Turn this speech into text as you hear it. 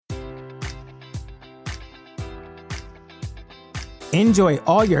Enjoy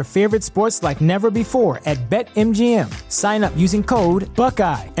all your favorite sports like never before at BetMGM. Sign up using code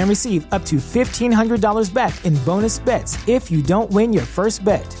Buckeye and receive up to $1,500 back in bonus bets if you don't win your first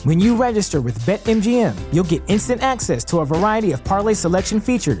bet. When you register with BetMGM, you'll get instant access to a variety of parlay selection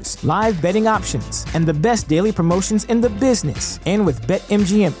features, live betting options, and the best daily promotions in the business. And with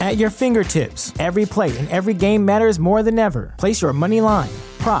BetMGM at your fingertips, every play and every game matters more than ever. Place your money line,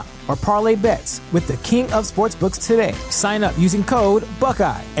 prop, or parlay bets with the king of sportsbooks today. Sign up using code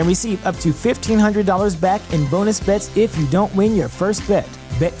Buckeye and receive up to $1,500 back in bonus bets if you don't win your first bet.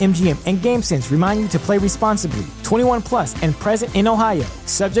 BetMGM and GameSense remind you to play responsibly. 21 plus and present in Ohio,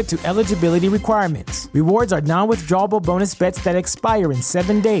 subject to eligibility requirements. Rewards are non-withdrawable bonus bets that expire in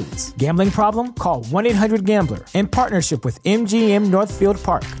 7 days. Gambling problem? Call 1-800-GAMBLER. In partnership with MGM Northfield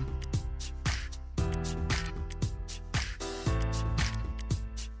Park.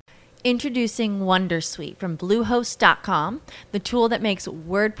 Introducing Wondersuite from Bluehost.com, the tool that makes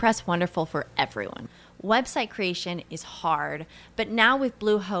WordPress wonderful for everyone. Website creation is hard, but now with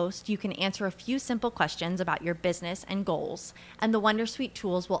Bluehost, you can answer a few simple questions about your business and goals, and the Wondersuite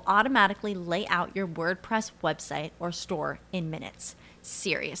tools will automatically lay out your WordPress website or store in minutes.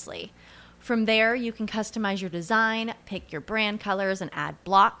 Seriously. From there, you can customize your design, pick your brand colors, and add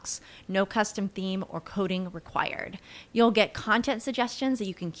blocks. No custom theme or coding required. You'll get content suggestions that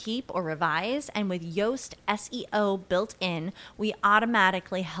you can keep or revise, and with Yoast SEO built in, we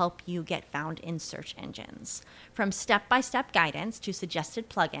automatically help you get found in search engines. From step-by-step guidance to suggested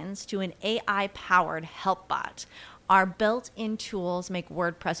plugins to an AI-powered help bot, our built-in tools make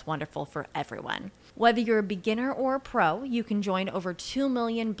WordPress wonderful for everyone. Whether you're a beginner or a pro, you can join over 2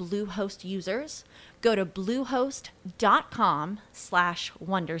 million Bluehost users. Go to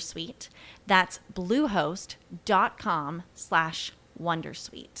bluehost.com/wondersuite. That's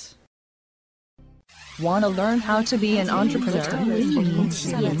bluehost.com/wondersuite. Want to learn how to be an entrepreneur?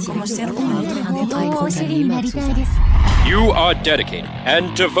 You are dedicated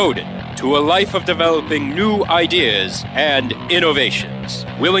and devoted to a life of developing new ideas and innovations,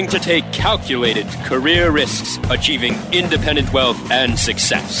 willing to take calculated career risks, achieving independent wealth and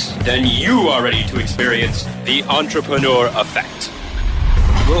success. Then you are ready to experience the entrepreneur effect.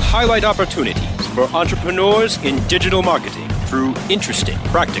 We'll highlight opportunities for entrepreneurs in digital marketing through interesting,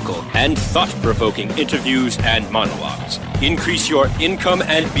 practical, and thought-provoking interviews and monologues. Increase your income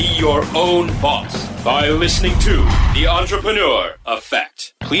and be your own boss by listening to The Entrepreneur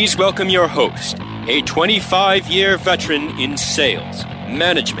Effect. Please welcome your host, a 25-year veteran in sales,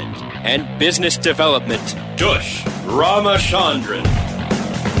 management, and business development, Dush Ramachandran.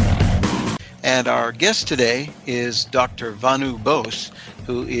 And our guest today is Dr. Vanu Bose,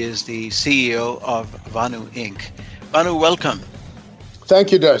 who is the CEO of Vanu Inc. Vanu, welcome.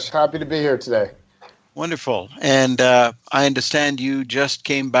 Thank you, Dush. Happy to be here today. Wonderful. And I understand you just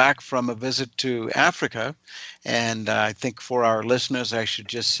came back from a visit to Africa. And I think for our listeners, I should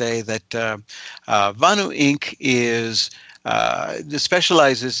just say that Vanu Inc.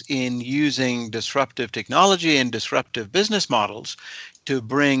 specializes in using disruptive technology and disruptive business models to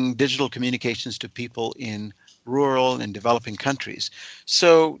bring digital communications to people in rural and developing countries.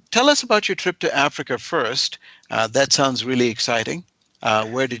 So tell us about your trip to Africa first. That sounds really exciting.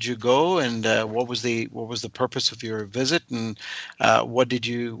 Where did you go, and what was the purpose of your visit, and what did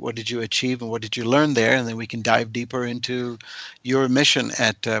you achieve, and what did you learn there? And then we can dive deeper into your mission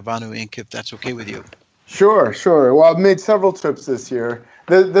at Vanu Inc., if that's okay with you. Sure. Well, I've made several trips this year.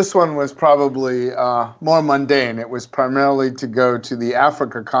 This one was probably more mundane. It was primarily to go to the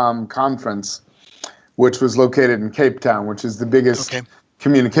AfricaCom conference, which was located in Cape Town, which is the biggest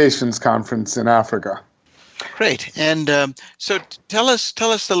communications conference in Africa. Great. And so tell us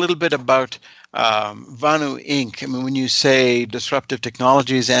a little bit about Vanu Inc. I mean, when you say disruptive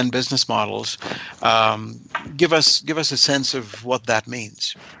technologies and business models, give us a sense of what that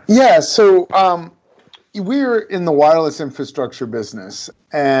means. Yeah. So we're in the wireless infrastructure business,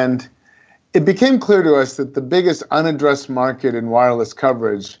 and it became clear to us that the biggest unaddressed market in wireless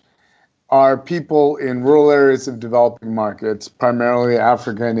coverage are people in rural areas of developing markets, primarily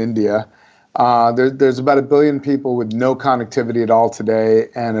Africa and India. There's about 1 billion people with no connectivity at all today,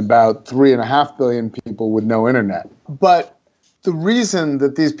 and about 3.5 billion people with no internet. But the reason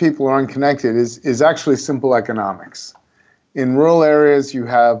that these people are unconnected is actually simple economics. In rural areas, you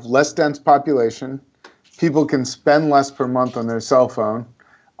have less dense population. People can spend less per month on their cell phone,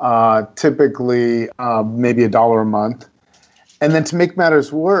 typically maybe $1 a month. And then to make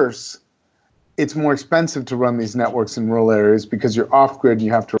matters worse, it's more expensive to run these networks in rural areas because you're off-grid and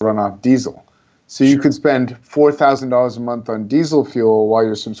you have to run off diesel. So you could spend $4,000 a month on diesel fuel while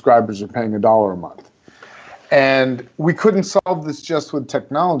your subscribers are paying $1 a month. And we couldn't solve this just with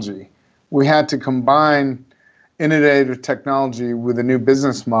technology. We had to combine innovative technology with a new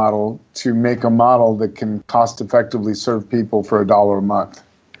business model to make a model that can cost effectively serve people for $1 a month.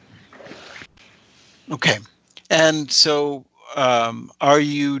 Okay. And so are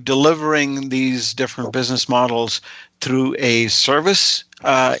you delivering these different business models through a service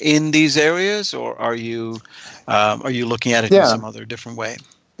in these areas, or are you looking at it in some other different way?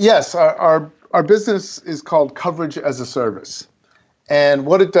 Yes, our business is called Coverage as a Service. And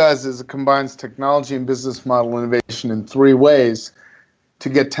what it does is it combines technology and business model innovation in 3 ways to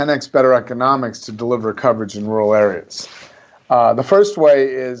get 10x better economics to deliver coverage in rural areas. The first way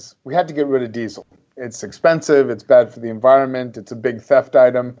is we had to get rid of diesel. It's expensive, it's bad for the environment, it's a big theft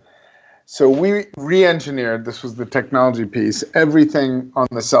item. So we re-engineered, this was the technology piece, everything on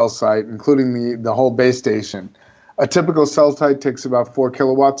the cell site, including the whole base station. A typical cell site takes about 4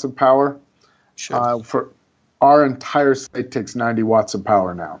 kilowatts of power. Sure. For our entire site takes 90 watts of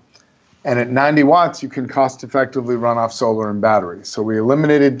power now. And at 90 watts, you can cost effectively run off solar and batteries. So we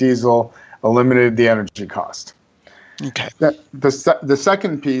eliminated diesel, eliminated the energy cost. Okay. The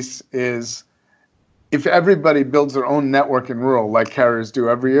second piece is if everybody builds their own network in rural, like carriers do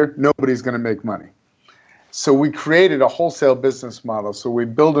every year, nobody's going to make money. So we created a wholesale business model. So we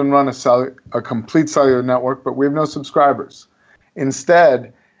build and run a complete cellular network, but we have no subscribers.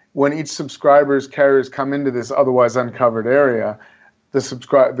 Instead, when each subscriber's carriers come into this otherwise uncovered area,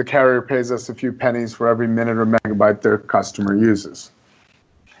 the carrier pays us a few pennies for every minute or megabyte their customer uses.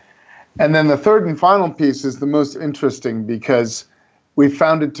 And then the third and final piece is the most interesting because we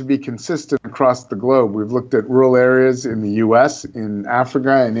found it to be consistent across the globe. We've looked at rural areas in the US, in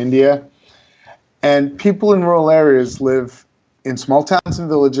Africa, in India, and people in rural areas live in small towns and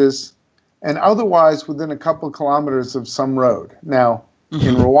villages and otherwise within a couple of kilometers of some road. Now,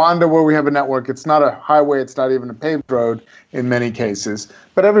 in Rwanda, where we have a network, it's not a highway, it's not even a paved road in many cases,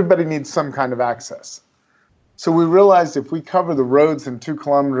 but everybody needs some kind of access. So we realized if we cover the roads in 2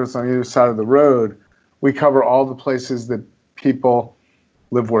 kilometers on either side of the road, we cover all the places that people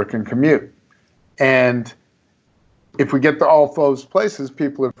live, work, and commute. And if we get to all those places,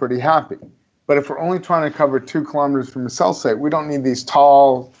 people are pretty happy. But if we're only trying to cover 2 kilometers from a cell site, we don't need these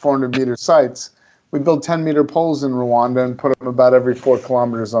tall 400-meter sites. We build 10-meter poles in Rwanda and put them about every 4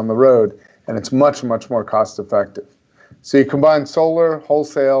 kilometers on the road, and it's much, much more cost-effective. So you combine solar,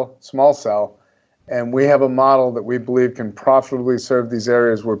 wholesale, small cell, and we have a model that we believe can profitably serve these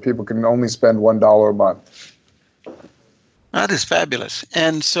areas where people can only spend $1 a month. That is fabulous.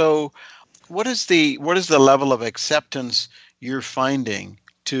 And so what is the level of acceptance you're finding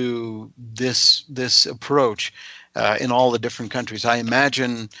to this approach in all the different countries? I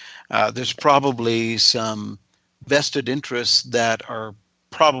imagine there's probably some vested interests that are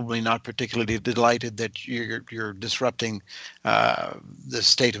probably not particularly delighted that you're disrupting the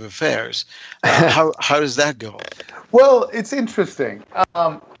state of affairs. How does that go? Well, it's interesting.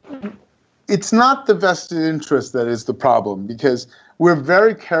 It's not the vested interest that is the problem because we're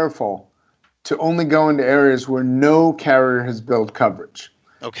very careful to only go into areas where no carrier has built coverage.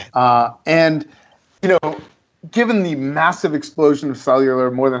 Okay. And, given the massive explosion of cellular,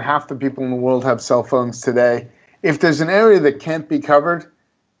 more than half the people in the world have cell phones today. If there's an area that can't be covered,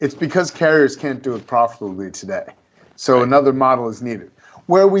 it's because carriers can't do it profitably today. So right. Another model is needed.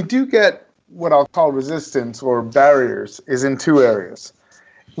 Where we do get what I'll call resistance or barriers is in 2 areas.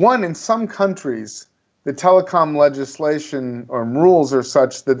 One, in some countries, the telecom legislation or rules are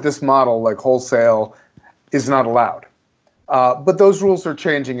such that this model, like wholesale, is not allowed. But those rules are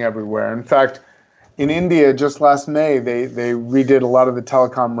changing everywhere. In fact, in India, just last May, they redid a lot of the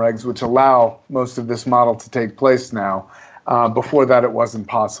telecom regs, which allow most of this model to take place now. Before that, it wasn't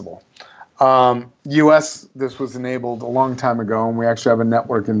possible. U.S., this was enabled a long time ago, and we actually have a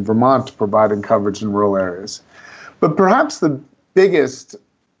network in Vermont providing coverage in rural areas. But perhaps the biggest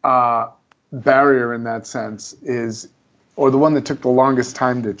barrier in that sense is, or the one that took the longest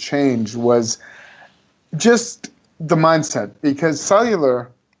time to change, was just the mindset. Because cellular,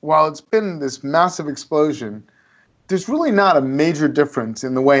 while it's been this massive explosion, there's really not a major difference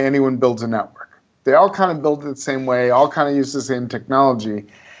in the way anyone builds a network. They all kind of build it the same way, all kind of use the same technology.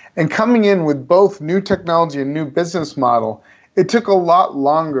 And coming in with both new technology and new business model, it took a lot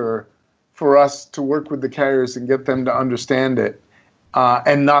longer for us to work with the carriers and get them to understand it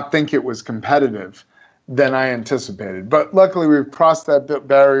and not think it was competitive than I anticipated. But luckily, we've crossed that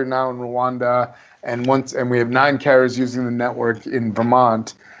barrier now in Rwanda, and we have 9 carriers using the network in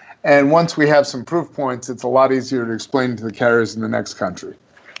Vermont. And once we have some proof points, it's a lot easier to explain to the carriers in the next country.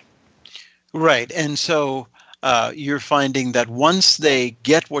 Right. And so you're finding that once they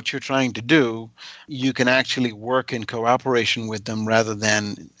get what you're trying to do, you can actually work in cooperation with them rather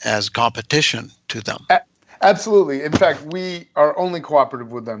than as competition to them. Absolutely. In fact, we are only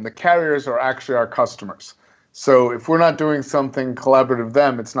cooperative with them. The carriers are actually our customers. So if we're not doing something collaborative with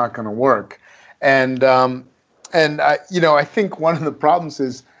them, it's not going to work. And I think one of the problems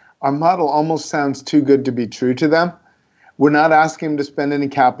is our model almost sounds too good to be true to them. We're not asking them to spend any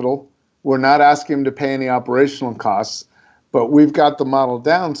capital. We're not asking them to pay any operational costs, but we've got the model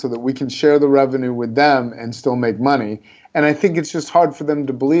down so that we can share the revenue with them and still make money. And I think it's just hard for them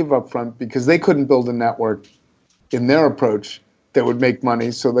to believe up front because they couldn't build a network in their approach that would make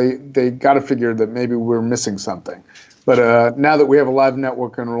money. So they got to figure that maybe we're missing something. But now that we have a live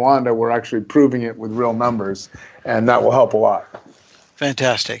network in Rwanda, we're actually proving it with real numbers, and that will help a lot.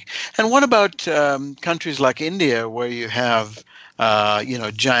 Fantastic. And what about countries like India, where you have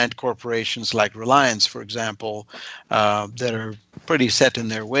giant corporations like Reliance, for example, that are pretty set in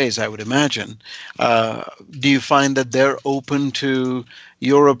their ways, I would imagine. Do you find that they're open to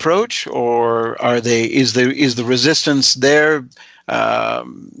your approach, or is the resistance there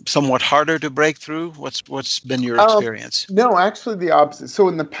somewhat harder to break through? What's been your experience? No, actually the opposite. So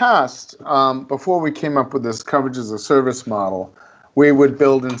in the past, before we came up with this coverage as a service model, we would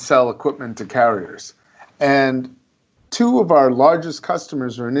build and sell equipment to carriers. And two of our largest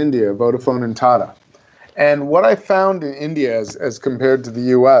customers are in India, Vodafone and Tata. And what I found in India as compared to the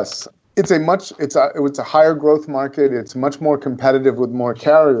US, it's a higher growth market. It's much more competitive with more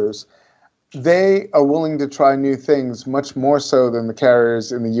carriers. They are willing to try new things much more so than the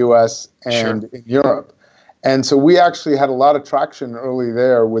carriers in the US and in Europe. And so we actually had a lot of traction early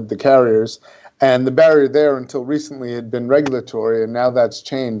there with the carriers. And the barrier there until recently had been regulatory, and now that's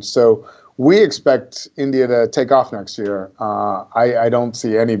changed. So we expect India to take off next year. I don't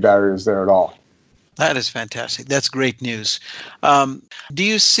see any barriers there at all. That is fantastic. That's great news. Do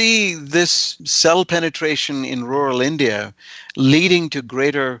you see this cell penetration in rural India leading to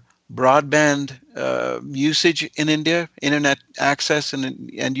greater broadband usage in India, internet access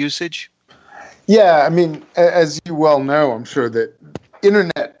and usage? Yeah, I mean, as you well know, I'm sure that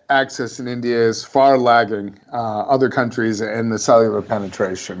internet access in India is far lagging other countries and the cellular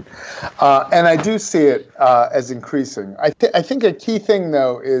penetration. And I do see it as increasing. I think a key thing,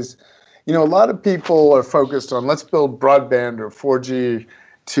 though, is, a lot of people are focused on let's build broadband or 4G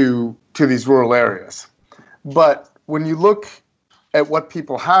to these rural areas. But when you look at what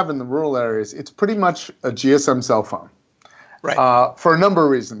people have in the rural areas, it's pretty much a GSM cell phone. Right. For a number of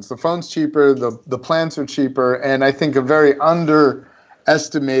reasons. The phone's cheaper, the plans are cheaper, and I think a very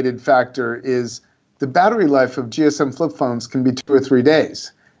underestimated factor is the battery life of GSM flip phones can be 2 or 3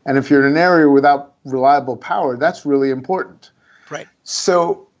 days. And if you're in an area without reliable power, that's really important. Right.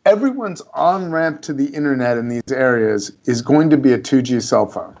 So everyone's on-ramp to the internet in these areas is going to be a 2G cell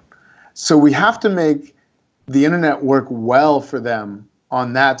phone. So we have to make the internet work well for them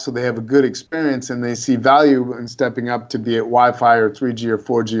on that so they have a good experience and they see value in stepping up to be at Wi-Fi or 3G or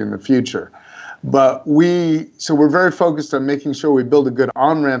 4G in the future. But we're very focused on making sure we build a good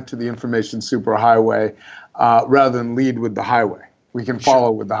on-ramp to the information superhighway rather than lead with the highway. We can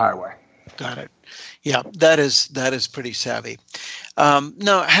follow with the highway. Got it. Yeah, that is pretty savvy.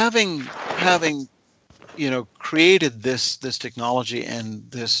 Now, having created this technology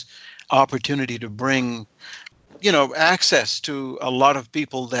and this opportunity to bring access to a lot of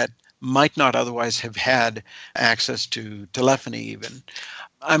people that might not otherwise have had access to telephony even,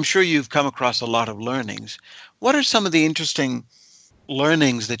 I'm sure you've come across a lot of learnings. What are some of the interesting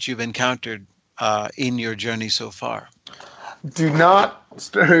learnings that you've encountered in your journey so far? Do not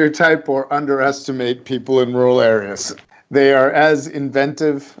stereotype or underestimate people in rural areas. They are as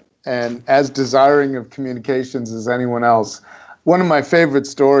inventive and as desiring of communications as anyone else. One of my favorite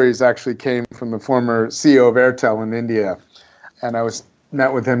stories actually came from the former CEO of Airtel in India. And I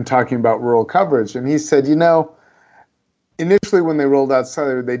met with him talking about rural coverage. And he said, initially when they rolled out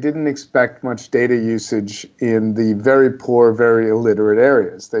cellular, they didn't expect much data usage in the very poor, very illiterate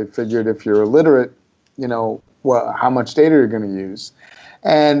areas. They figured if you're illiterate, how much data you're going to use.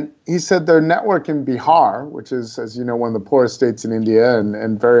 And he said their network in Bihar, which is, as you know, one of the poorest states in India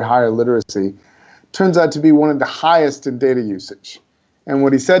and very high illiteracy, turns out to be one of the highest in data usage. And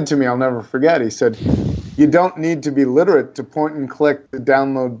what he said to me, I'll never forget, he said, you don't need to be literate to point and click to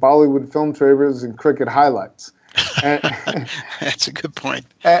download Bollywood film trailers and cricket highlights. That's a good point.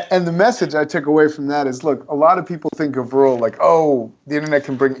 And the message I took away from that is, look, a lot of people think of rural like, the internet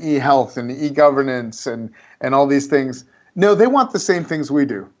can bring e-health and e-governance and all these things. No, they want the same things we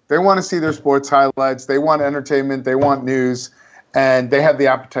do. They want to see their sports highlights. They want entertainment. They want news. and they have the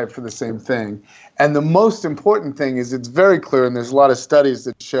appetite for the same thing. And the most important thing is it's very clear, and there's a lot of studies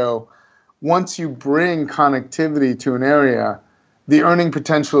that show once you bring connectivity to an area, the earning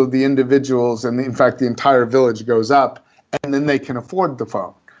potential of the individuals and, in fact, the entire village goes up, and then they can afford the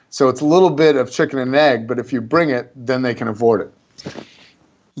phone. So it's a little bit of chicken and egg, but if you bring it, then they can afford it.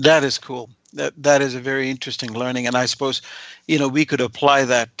 That is cool. That is a very interesting learning. And I suppose, we could apply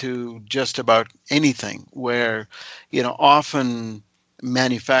that to just about anything where, often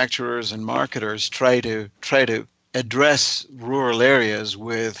manufacturers and marketers try to address rural areas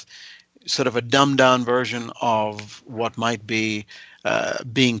with sort of a dumbed down version of what might be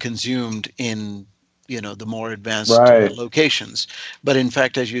being consumed in the more advanced locations. But in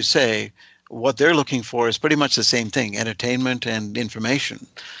fact, as you say, what they're looking for is pretty much the same thing: entertainment and information.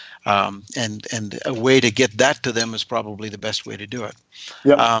 And a way to get that to them is probably the best way to do it.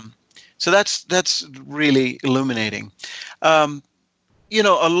 Yep. So that's really illuminating. A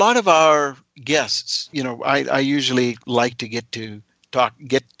lot of our guests, I usually like to get them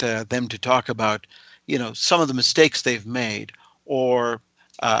to talk about, some of the mistakes they've made or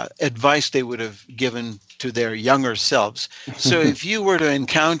advice they would have given to their younger selves. So if you were to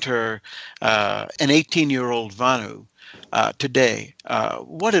encounter an 18-year-old Vanu today,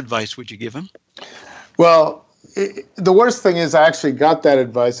 what advice would you give him? Well, the worst thing is I actually got that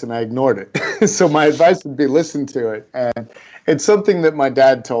advice and I ignored it. So my advice would be listen to it. And it's something that my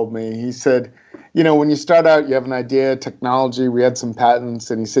dad told me. He said, when you start out, you have an idea, technology, we had some patents,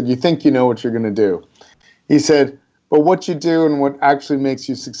 and he said, you think you know what you're going to do. He said, but what you do and what actually makes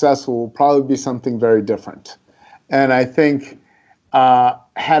you successful will probably be something very different. And I think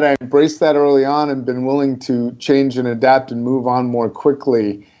had I embraced that early on and been willing to change and adapt and move on more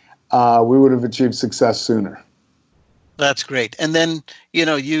quickly, we would have achieved success sooner. That's great. And then,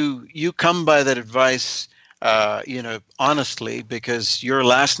 you come by that advice, honestly, because your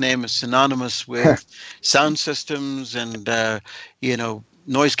last name is synonymous with sound systems and,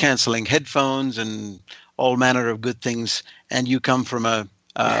 noise canceling headphones and all manner of good things. And you come from an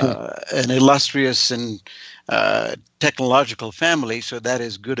illustrious and technological family. So that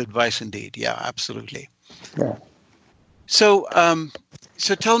is good advice indeed. Yeah, absolutely. Yeah. So,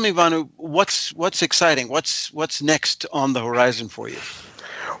 so tell me, Vanu, what's exciting? What's next on the horizon for you?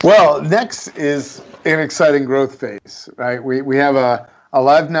 Well, next is an exciting growth phase, right? We have a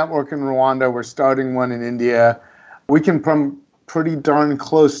live network in Rwanda. We're starting one in India. We can come pretty darn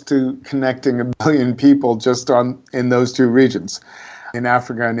close to connecting 1 billion people just in those two regions, in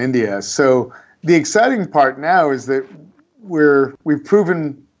Africa and India. So the exciting part now is that we've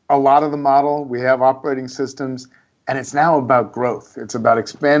proven a lot of the model. We have operating systems. And it's now about growth. It's about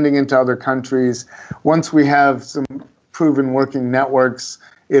expanding into other countries. Once we have some proven working networks,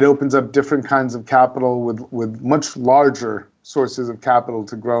 it opens up different kinds of capital with much larger sources of capital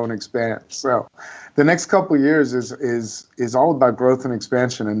to grow and expand. So the next couple of years is all about growth and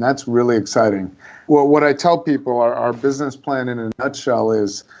expansion, and that's really exciting. Well, what I tell people, our business plan in a nutshell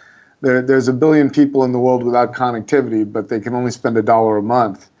is there's 1 billion people in the world without connectivity, but they can only spend $1 a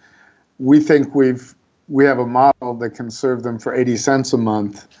month. We think we have a model that can serve them for 80 cents a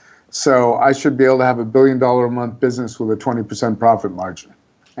month. So I should be able to have $1 billion a month business with a 20% profit margin.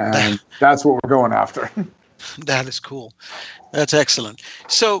 And that's what we're going after. That is cool. That's excellent.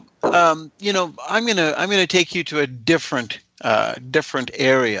 So, I'm gonna take you to a different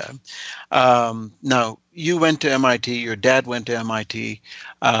area. Now, you went to MIT. Your dad went to MIT.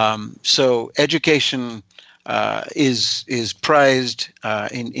 So education is prized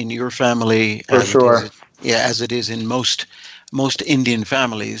in your family. For sure. As it is in most Indian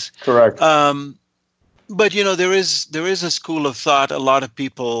families. Correct. But there is a school of thought a lot of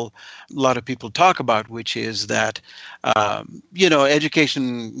people talk about, which is that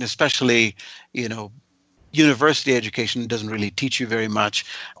education, especially university education, doesn't really teach you very much.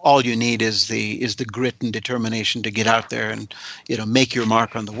 All you need is the grit and determination to get out there and make your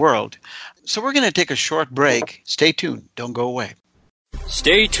mark on the world. So we're going to take a short break. Stay tuned. Don't go away.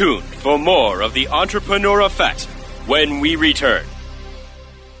 Stay tuned for more of the Entrepreneur Effect when we return.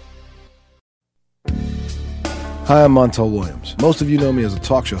 Hi, I'm Montel Williams. Most of you know me as a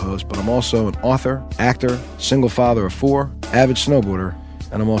talk show host, but I'm also an author, actor, single father of 4, avid snowboarder,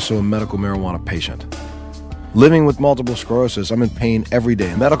 and I'm also a medical marijuana patient. Living with multiple sclerosis, I'm in pain every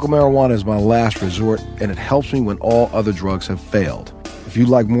day. Medical marijuana is my last resort, and it helps me when all other drugs have failed. If you'd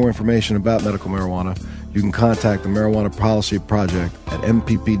like more information about medical marijuana, you can contact the Marijuana Policy Project at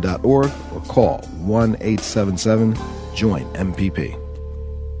mpp.org or call 1-877-JOIN-MPP.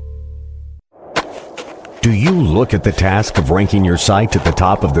 Do you look at the task of ranking your site at the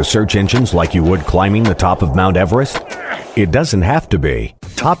top of the search engines like you would climbing the top of Mount Everest? It doesn't have to be.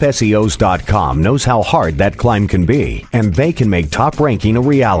 TopSEOs.com knows how hard that climb can be, and they can make top ranking a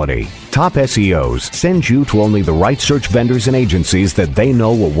reality. Top SEOs sends you to only the right search vendors and agencies that they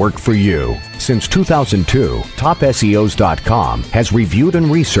know will work for you. Since 2002, TopSEOs.com has reviewed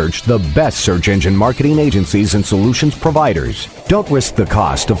and researched the best search engine marketing agencies and solutions providers. Don't risk the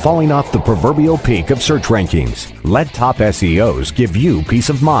cost of falling off the proverbial peak of search rankings. Let Top SEOs give you peace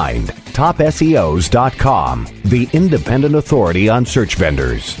of mind. TopSEOs.com, the independent authority on search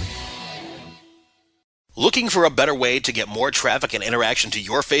vendors. Looking for a better way to get more traffic and interaction to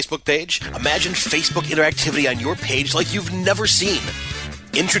your Facebook page? Imagine Facebook interactivity on your page like you've never seen.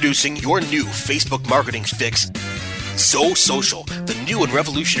 Introducing your new Facebook marketing fix, ZoSocial, the new and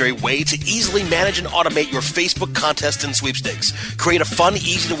revolutionary way to easily manage and automate your Facebook contests and sweepstakes. Create a fun,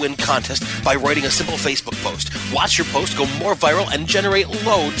 easy-to-win contest by writing a simple Facebook post. Watch your post go more viral and generate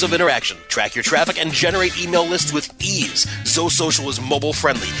loads of interaction. Track your traffic and generate email lists with ease. ZoSocial is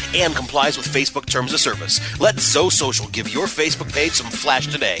mobile-friendly and complies with Facebook terms of service. Let ZoSocial give your Facebook page some flash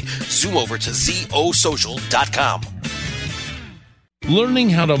today. Zoom over to ZoSocial.com. Learning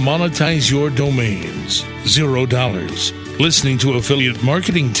how to monetize your domains, $0. Listening to affiliate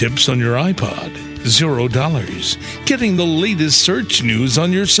marketing tips on your iPod, $0. Getting the latest search news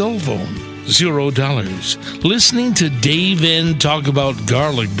on your cell phone, $0. Listening to Dave N talk about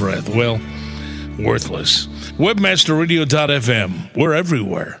garlic breath, well, worthless. Webmasterradio.fm, we're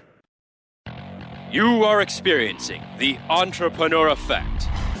everywhere. You are experiencing the entrepreneur effect.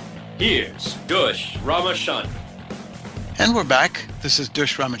 Here's Dush Ramachandran. And we're back. This is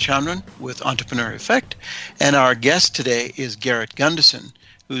Dush Ramachandran with Entrepreneur Effect. And our guest today is Garrett Gunderson,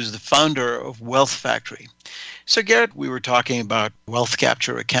 who's the founder of Wealth Factory. So, Garrett, we were talking about Wealth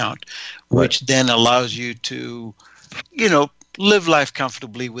Capture account, which then allows you to, live life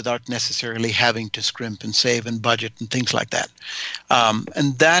comfortably without necessarily having to scrimp and save and budget and things like that.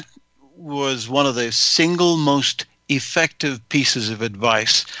 And that was one of the single most effective pieces of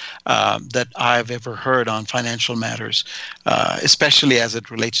advice that I've ever heard on financial matters, especially as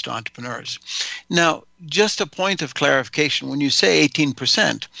it relates to entrepreneurs. Now, just a point of clarification, when you say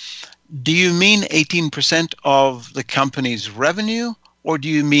 18%, do you mean 18% of the company's revenue, or do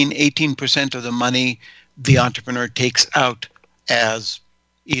you mean 18% of the money the entrepreneur takes out as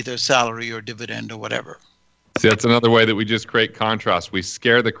either salary or dividend or whatever? See, that's another way that we just create contrast. We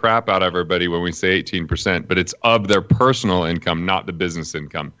scare the crap out of everybody when we say 18%, but it's of their personal income, not the business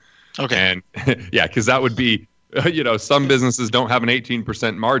income. Okay. And yeah, because that would be, some businesses don't have an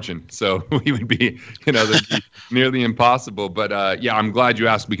 18% margin. So we would be, that'd be nearly impossible. But yeah, I'm glad you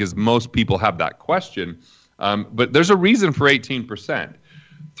asked because most people have that question. But there's a reason for 18%.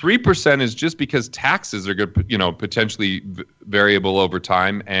 3% is just because taxes are good, potentially variable over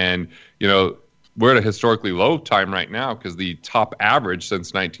time. And, we're at a historically low time right now because the top average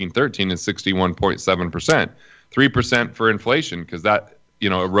since 1913 is 61.7%. 3% for inflation because that,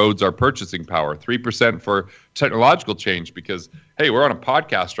 erodes our purchasing power. 3% for technological change because, hey, we're on a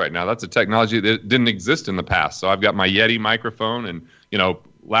podcast right now. That's a technology that didn't exist in the past. So I've got my Yeti microphone and,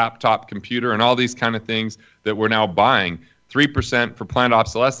 laptop computer and all these kind of things that we're now buying. 3% for planned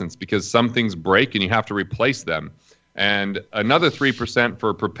obsolescence because some things break and you have to replace them. And another 3%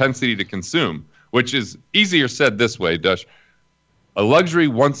 for propensity to consume, which is easier said this way, Dush. A luxury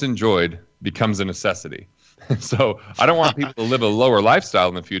once enjoyed becomes a necessity. So I don't want people to live a lower lifestyle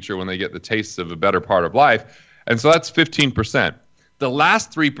in the future when they get the tastes of a better part of life. And so that's 15%. The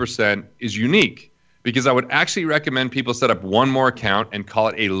last 3% is unique because I would actually recommend people set up one more account and call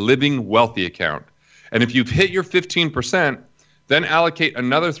it a living wealthy account. And if you've hit your 15%, then allocate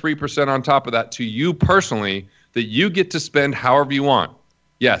another 3% on top of that to you personally that you get to spend however you want.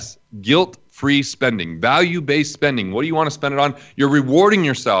 Yes, guilt-free spending, value-based spending. What do you want to spend it on? You're rewarding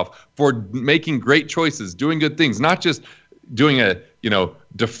yourself for making great choices, doing good things, not just doing a,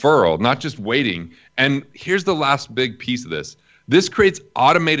 deferral, not just waiting. And here's the last big piece of this. This creates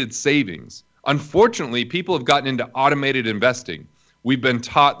automated savings. Unfortunately, people have gotten into automated investing. We've been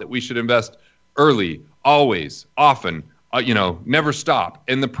taught that we should invest early, always, often, never stop.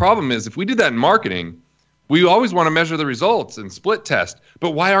 And the problem is if we did that in marketing, we always want to measure the results and split test.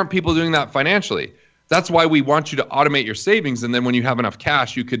 But why aren't people doing that financially? That's why we want you to automate your savings. And then when you have enough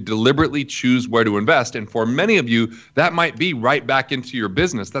cash, you could deliberately choose where to invest. And for many of you, that might be right back into your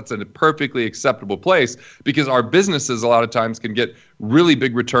business. That's a perfectly acceptable place because our businesses a lot of times can get really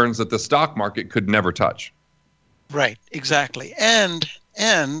big returns that the stock market could never touch. Right, exactly. And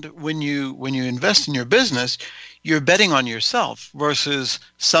when you invest in your business, you're betting on yourself versus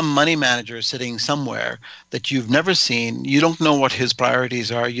some money manager sitting somewhere that you've never seen. You don't know what his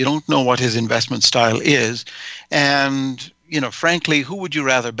priorities are. You don't know what his investment style is. And, frankly, who would you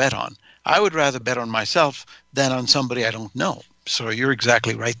rather bet on? I would rather bet on myself than on somebody I don't know. So you're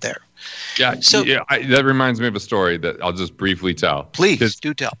exactly right there. Yeah. So that reminds me of a story that I'll just briefly tell. Please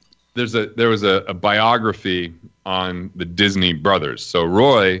do tell. There was a biography on the Disney brothers. So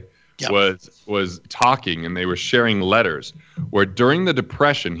Roy was talking, and they were sharing letters where during the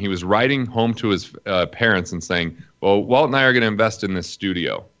Depression, he was writing home to his parents and saying, well, Walt and I are going to invest in this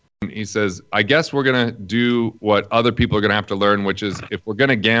studio. And he says, I guess we're going to do what other people are going to have to learn, which is if we're going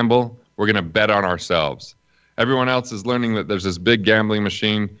to gamble, we're going to bet on ourselves. Everyone else is learning that there's this big gambling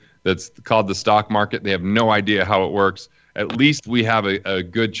machine that's called the stock market. They have no idea how it works. At least we have a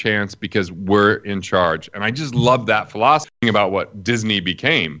good chance because we're in charge. And I just love that philosophy about what Disney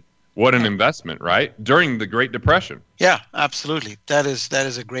became. What an investment, right? During the Great Depression. Yeah, absolutely. That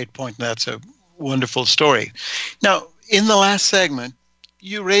is a great point. That's a wonderful story. Now, in the last segment,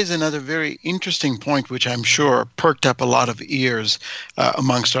 you raise another very interesting point, which I'm sure perked up a lot of ears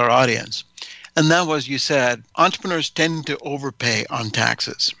amongst our audience. And that was, you said, entrepreneurs tend to overpay on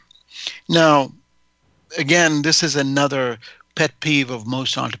taxes. Now, again, this is another pet peeve of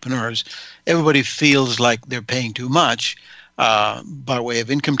most entrepreneurs. Everybody feels like they're paying too much by way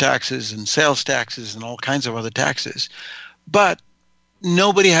of income taxes and sales taxes and all kinds of other taxes. But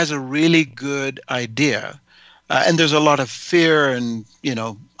nobody has a really good idea. And there's a lot of fear and,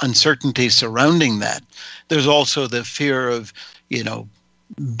 uncertainty surrounding that. There's also the fear of,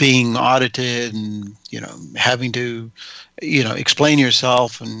 being audited and, having to, explain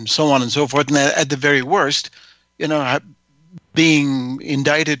yourself and so on and so forth. And at the very worst, being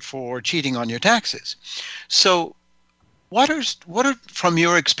indicted for cheating on your taxes. So what are, from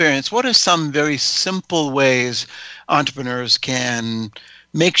your experience, what are some very simple ways entrepreneurs can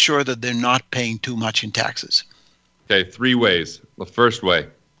make sure that they're not paying too much in taxes? Okay, 3 ways. The first way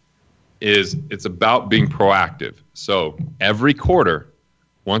is it's about being proactive. So every quarter,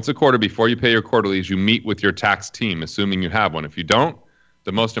 once a quarter before you pay your quarterlies, you meet with your tax team, assuming you have one. If you don't,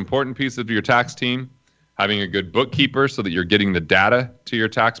 the most important piece of your tax team, having a good bookkeeper so that you're getting the data to your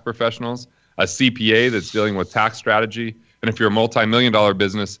tax professionals, a CPA that's dealing with tax strategy, and if you're a multi-million-dollar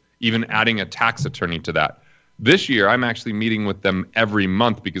business, even adding a tax attorney to that. This year, I'm actually meeting with them every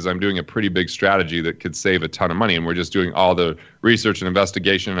month because I'm doing a pretty big strategy that could save a ton of money, and we're just doing all the research and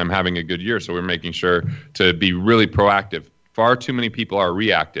investigation, and I'm having a good year, so we're making sure to be really proactive. Far too many people are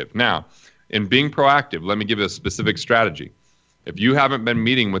reactive. Now, in being proactive, let me give you a specific strategy. If you haven't been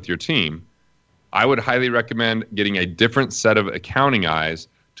meeting with your team, I would highly recommend getting a different set of accounting eyes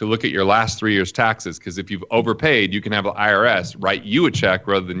to look at your last 3 years' taxes, because if you've overpaid, you can have the IRS write you a check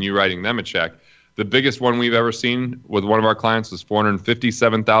rather than you writing them a check. The biggest one we've ever seen with one of our clients was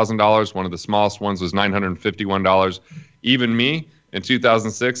 $457,000. One of the smallest ones was $951. Even me, in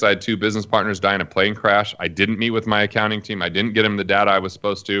 2006, I had 2 business partners die in a plane crash. I didn't meet with my accounting team. I didn't get them the data I was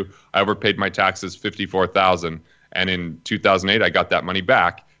supposed to. I overpaid my taxes $54,000. And in 2008, I got that money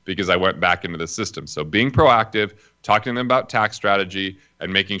back because I went back into the system. So being proactive, talking to them about tax strategy,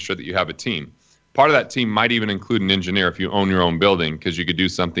 and making sure that you have a team. Part of that team might even include an engineer if you own your own building, because you could do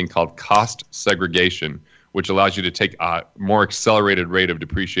something called cost segregation, which allows you to take a more accelerated rate of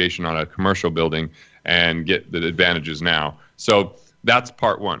depreciation on a commercial building and get the advantages now. So that's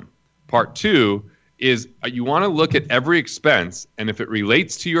part 1. Part 2 is you want to look at every expense, and if it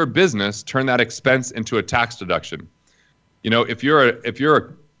relates to your business, turn that expense into a tax deduction. If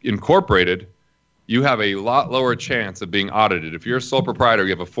you're incorporated, you have a lot lower chance of being audited. If you're a sole proprietor, you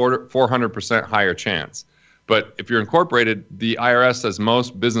have a 400% higher chance. But if you're incorporated, the IRS says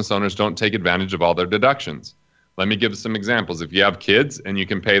most business owners don't take advantage of all their deductions. Let me give some examples. If you have kids and you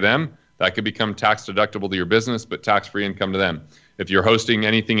can pay them, that could become tax deductible to your business, but tax-free income to them. If you're hosting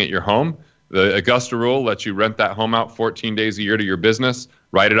anything at your home, the Augusta rule lets you rent that home out 14 days a year to your business,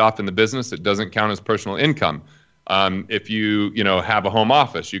 write it off in the business. It doesn't count as personal income. If you have a home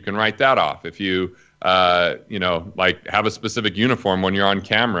office, you can write that off. If you have a specific uniform when you're on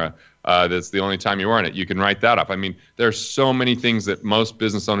camera, that's the only time you wear it, you can write that off. I mean, there's so many things that most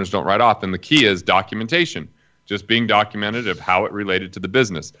business owners don't write off, and the key is documentation. Just being documented of how it related to the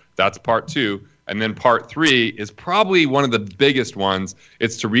business. That's part 2. And then part 3 is probably one of the biggest ones.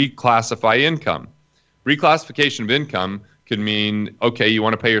 It's to reclassify income. Reclassification of income could mean, okay, you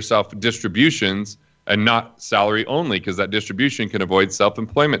want to pay yourself distributions and not salary only, because that distribution can avoid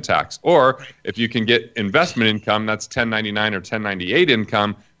self-employment tax. Or if you can get investment income, that's 1099 or 1098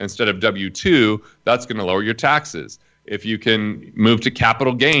 income instead of W-2, that's going to lower your taxes. If you can move to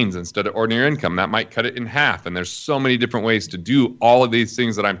capital gains instead of ordinary income, that might cut it in half. And there's so many different ways to do all of these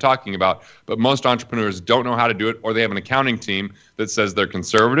things that I'm talking about. But most entrepreneurs don't know how to do it, or they have an accounting team that says they're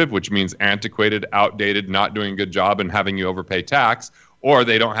conservative, which means antiquated, outdated, not doing a good job and having you overpay tax, or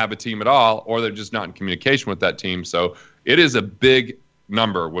they don't have a team at all, or they're just not in communication with that team. So it is a big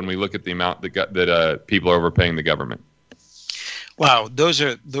number when we look at the amount that people are overpaying the government. Wow, those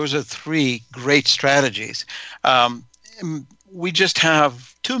are three great strategies. We just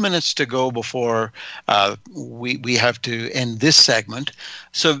have 2 minutes to go before we have to end this segment.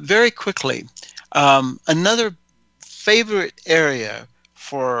 So very quickly, another favorite area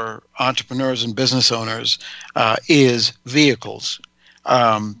for entrepreneurs and business owners is vehicles.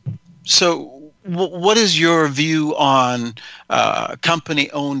 So what is your view on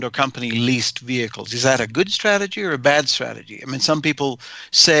company-owned or company-leased vehicles? Is that a good strategy or a bad strategy? I mean, some people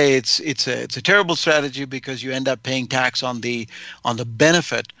say it's a terrible strategy because you end up paying tax on the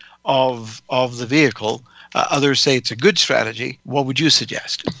benefit of the vehicle. Others say it's a good strategy. What would you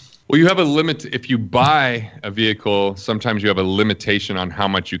suggest? Well, you have a limit. If you buy a vehicle, sometimes you have a limitation on how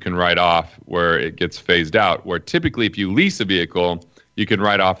much you can write off where it gets phased out. Where typically, if you lease a vehicle, you can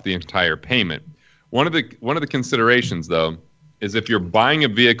write off the entire payment. One of the considerations, though, is if you're buying a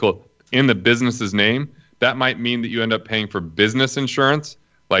vehicle in the business's name, that might mean that you end up paying for business insurance,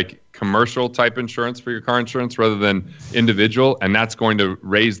 like commercial type insurance for your car insurance rather than individual, and that's going to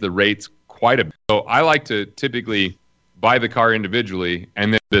raise the rates quite a bit. So I like to typically buy the car individually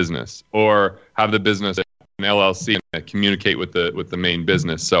and then business, or have the business an LLC and communicate with the main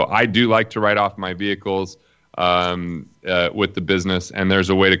business. So I do like to write off my vehicles with the business, and there's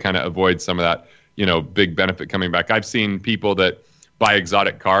a way to kind of avoid some of that, big benefit coming back. I've seen people that buy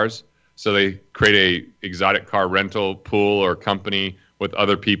exotic cars, so they create a exotic car rental pool or company with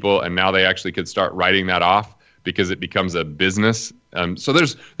other people, and now they actually could start writing that off because it becomes a business. So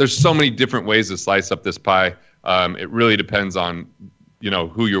there's so many different ways to slice up this pie. It really depends on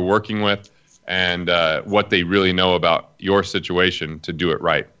who you're working with and what they really know about your situation to do it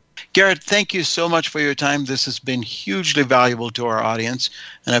right. Garrett, thank you so much for your time. This has been hugely valuable to our audience,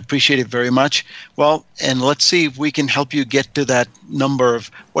 and I appreciate it very much. Well, and let's see if we can help you get to that number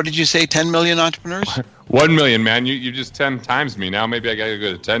of, what did you say, 10 million entrepreneurs? 1 million, man. You just 10 times me. Now maybe I got to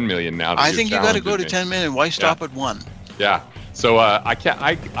go to 10 million now. I think you got to go to 10 million. Why stop at 1? Yeah. So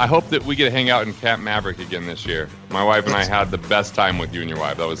I hope that we get to hang out in Camp Maverick again this year. My wife and I had the best time with you and your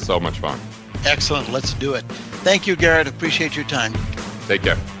wife. That was so much fun. Excellent. Let's do it. Thank you, Garrett. Appreciate your time. Take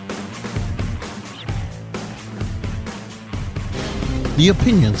care. The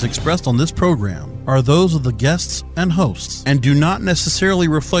opinions expressed on this program are those of the guests and hosts and do not necessarily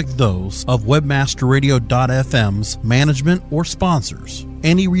reflect those of WebmasterRadio.fm's management or sponsors.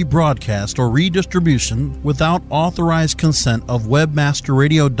 Any rebroadcast or redistribution without authorized consent of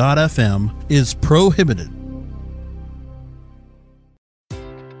WebmasterRadio.fm is prohibited.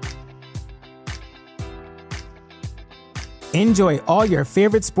 Enjoy all your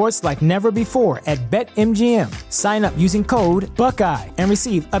favorite sports like never before at BetMGM. Sign up using code Buckeye and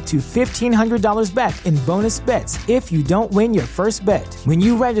receive up to $1,500 back in bonus bets if you don't win your first bet. When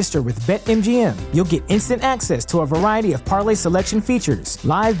you register with BetMGM, you'll get instant access to a variety of parlay selection features,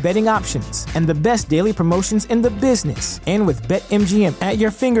 live betting options, and the best daily promotions in the business. And with BetMGM at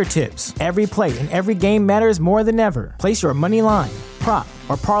your fingertips, every play and every game matters more than ever. Place your money line, prop,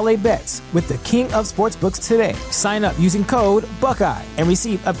 or parlay bets with the king of sportsbooks today. Sign up using code Buckeye and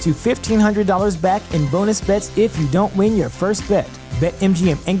receive up to $1,500 back in bonus bets if you don't win your first bet.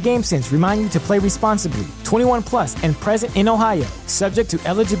 BetMGM and GameSense remind you to play responsibly. 21 plus and present in Ohio, subject to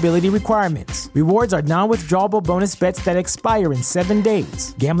eligibility requirements. Rewards are non-withdrawable bonus bets that expire in 7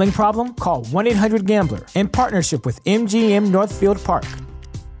 days. Gambling problem? Call 1-800-GAMBLER. In partnership with MGM Northfield Park.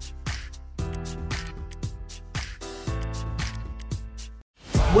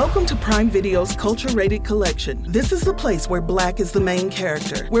 Welcome to Prime Video's Culture Rated Collection. This is the place where Black is the main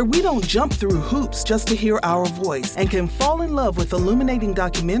character, where we don't jump through hoops just to hear our voice, and can fall in love with illuminating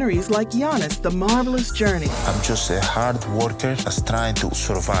documentaries like Giannis, The Marvelous Journey. I'm just a hard worker that's trying to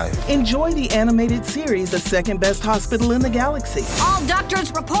survive. Enjoy the animated series, The Second Best Hospital in the Galaxy. All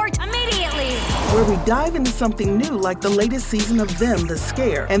doctors report immediately! Where we dive into something new like the latest season of Them, The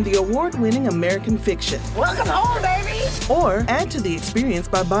Scare, and the award-winning American Fiction. Welcome home, baby! Or add to the experience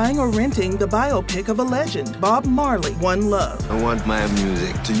by by buying or renting the biopic of a legend, Bob Marley, One Love. I want my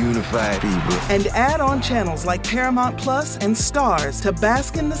music to unify people. And add on channels like Paramount Plus and Stars to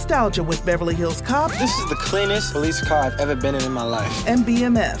bask in nostalgia with Beverly Hills Cop. This is the cleanest police car I've ever been in my life. And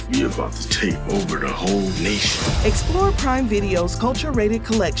BMF. You're about to take over the whole nation. Explore Prime Video's culture-rated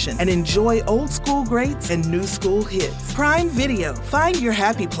collection and enjoy old school greats and new school hits. Prime Video. Find your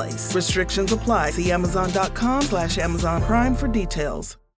happy place. Restrictions apply. See Amazon.com/Amazon Prime for details.